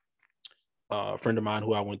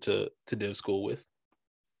who I went to div school with,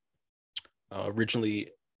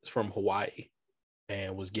 originally from Hawaii,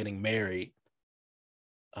 and was getting married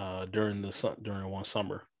during one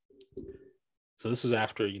summer. So this was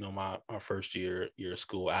after, my first year of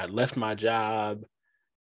school. I had left my job,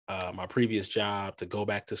 my previous job, to go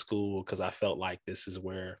back to school because I felt like this is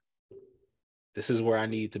where I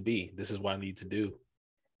need to be. This is what I need to do.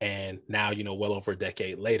 And now, well over a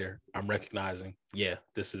decade later, I'm recognizing, you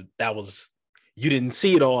didn't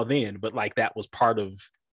see it all then, but like that was part of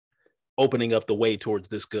opening up the way towards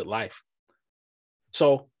this good life.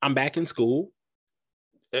 So I'm back in school,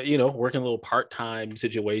 working a little part-time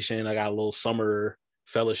situation. I got a little summer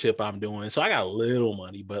fellowship I'm doing. So I got a little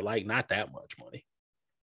money, but like not that much money.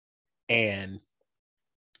 And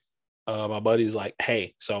my buddy's like,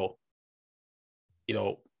 hey, so, you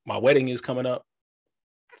know, my wedding is coming up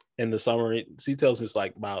in the summer. He tells me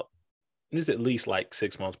it's at least like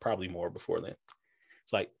 6 months, probably more before then.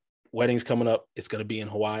 It's like, wedding's coming up. It's going to be in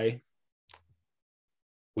Hawaii.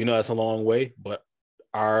 We know that's a long way, but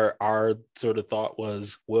our sort of thought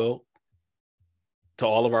was, well, to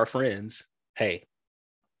all of our friends, hey,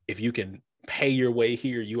 if you can pay your way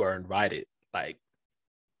here, you are invited. Like,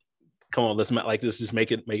 come on, let's just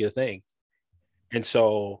make it a thing. And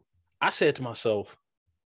so I said to myself,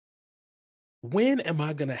 when am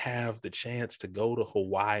I going to have the chance to go to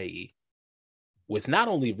Hawaii with not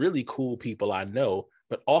only really cool people I know,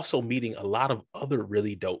 but also meeting a lot of other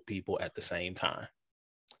really dope people at the same time?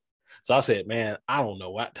 So I said, man, I don't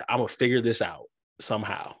know what, I'm going to figure this out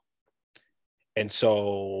somehow. And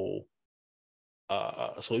so,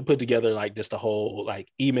 so we put together like just a whole like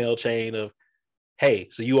email chain of, hey,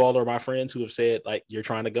 so you all are my friends who have said like, you're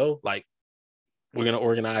trying to go, like, we're going to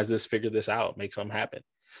organize this, figure this out, make something happen.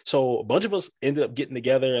 So a bunch of us ended up getting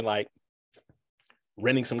together and like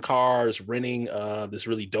renting some cars, renting this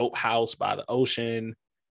really dope house by the ocean.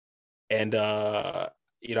 And,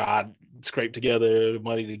 you know, I scraped together the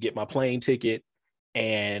money to get my plane ticket.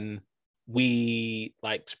 And we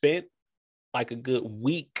like spent like a good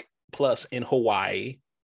week plus in Hawaii.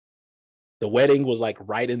 The wedding was like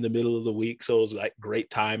right in the middle of the week. So it was like great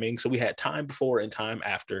timing. So we had time before and time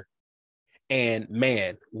after. And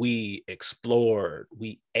man, we explored,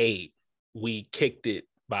 we ate, we kicked it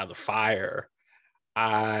by the fire.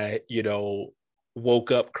 I, you know,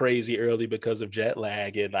 woke up crazy early because of jet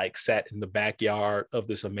lag and like sat in the backyard of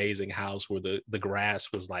this amazing house where the grass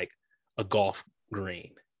was like a golf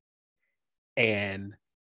green. And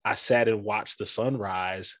I sat and watched the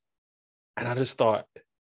sunrise. And I just thought,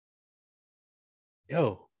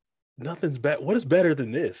 yo, nothing's better. What is better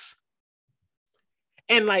than this?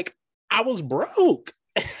 And like, I was broke.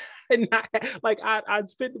 And I'd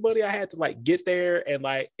spent the money I had to like get there, and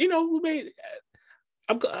like, you know,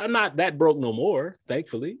 I'm not that broke no more,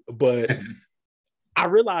 thankfully. But I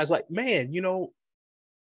realized like, man, you know,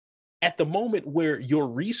 at the moment where your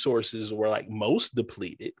resources were like most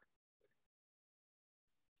depleted,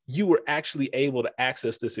 you were actually able to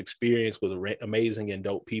access this experience with amazing and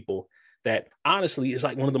dope people that honestly is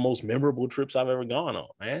like one of the most memorable trips I've ever gone on,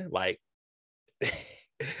 man. Like,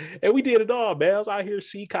 and we did it all, man. I was out here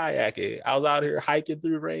sea kayaking. I was out here hiking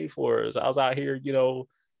through rainforests. I was out here, you know,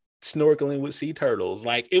 snorkeling with sea turtles.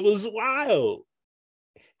 Like, it was wild.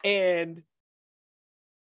 And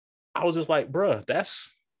I was just like, bruh,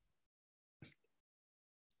 that's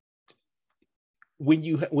when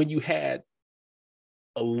you had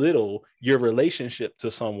a little, your relationship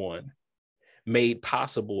to someone made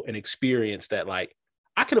possible an experience that like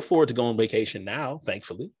I can afford to go on vacation now,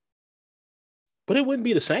 thankfully. But it wouldn't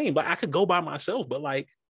be the same. Like, I could go by myself, but like,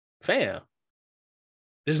 fam,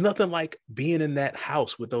 there's nothing like being in that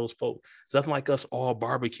house with those folks. There's nothing like us all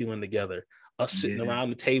barbecuing together, us sitting around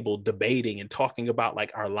the table debating and talking about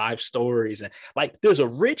like our life stories. And like, there's a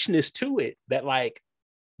richness to it that like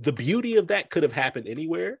the beauty of that could have happened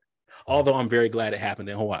anywhere. Although I'm very glad it happened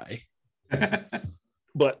in Hawaii.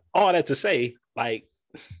 But all that to say, like,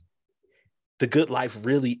 the good life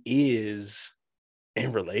really is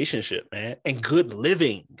in relationship, man. And good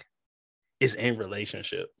living is in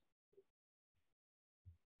relationship.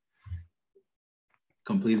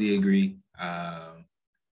 Completely agree.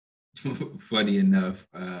 Funny enough,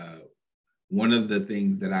 one of the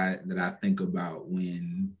things that I think about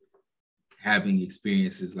when having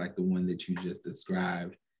experiences like the one that you just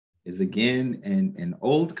described is, again, an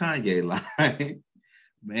old Kanye line.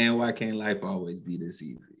 Man, why can't life always be this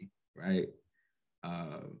easy, right?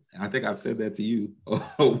 I think I've said that to you.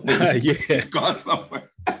 Yeah, gone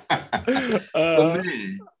somewhere. But man,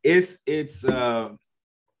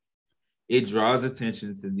 it draws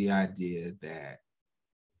attention to the idea that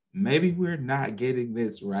maybe we're not getting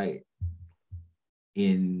this right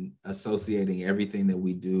in associating everything that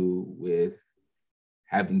we do with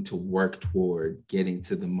having to work toward getting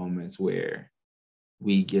to the moments where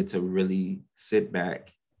we get to really sit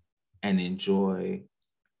back and enjoy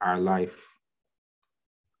our life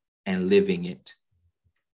and living it.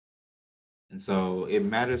 And so it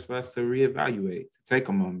matters for us to reevaluate, to take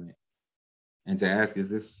a moment and to ask, is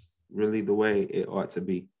this really the way it ought to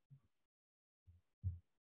be?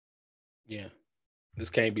 Yeah, this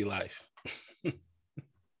can't be life.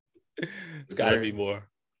 It's got to be more.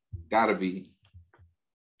 Gotta be.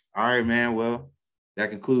 All right, man. Well, that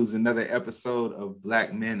concludes another episode of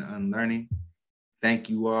Black Men Unlearning. Thank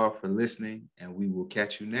you all for listening, and we will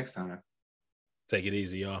catch you next time. Take it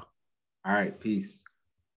easy, y'all. All right, peace.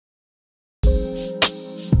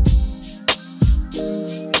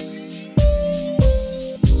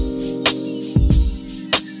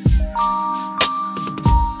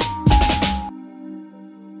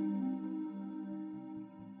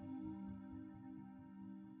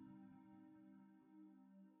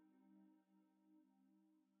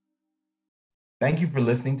 Thank you for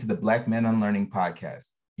listening to the Black Men Unlearning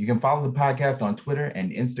podcast. You can follow the podcast on Twitter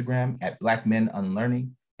and Instagram at Black Men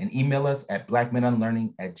Unlearning and email us at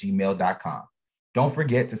blackmenunlearning@gmail.com. Don't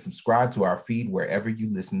forget to subscribe to our feed wherever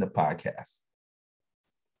you listen to podcasts.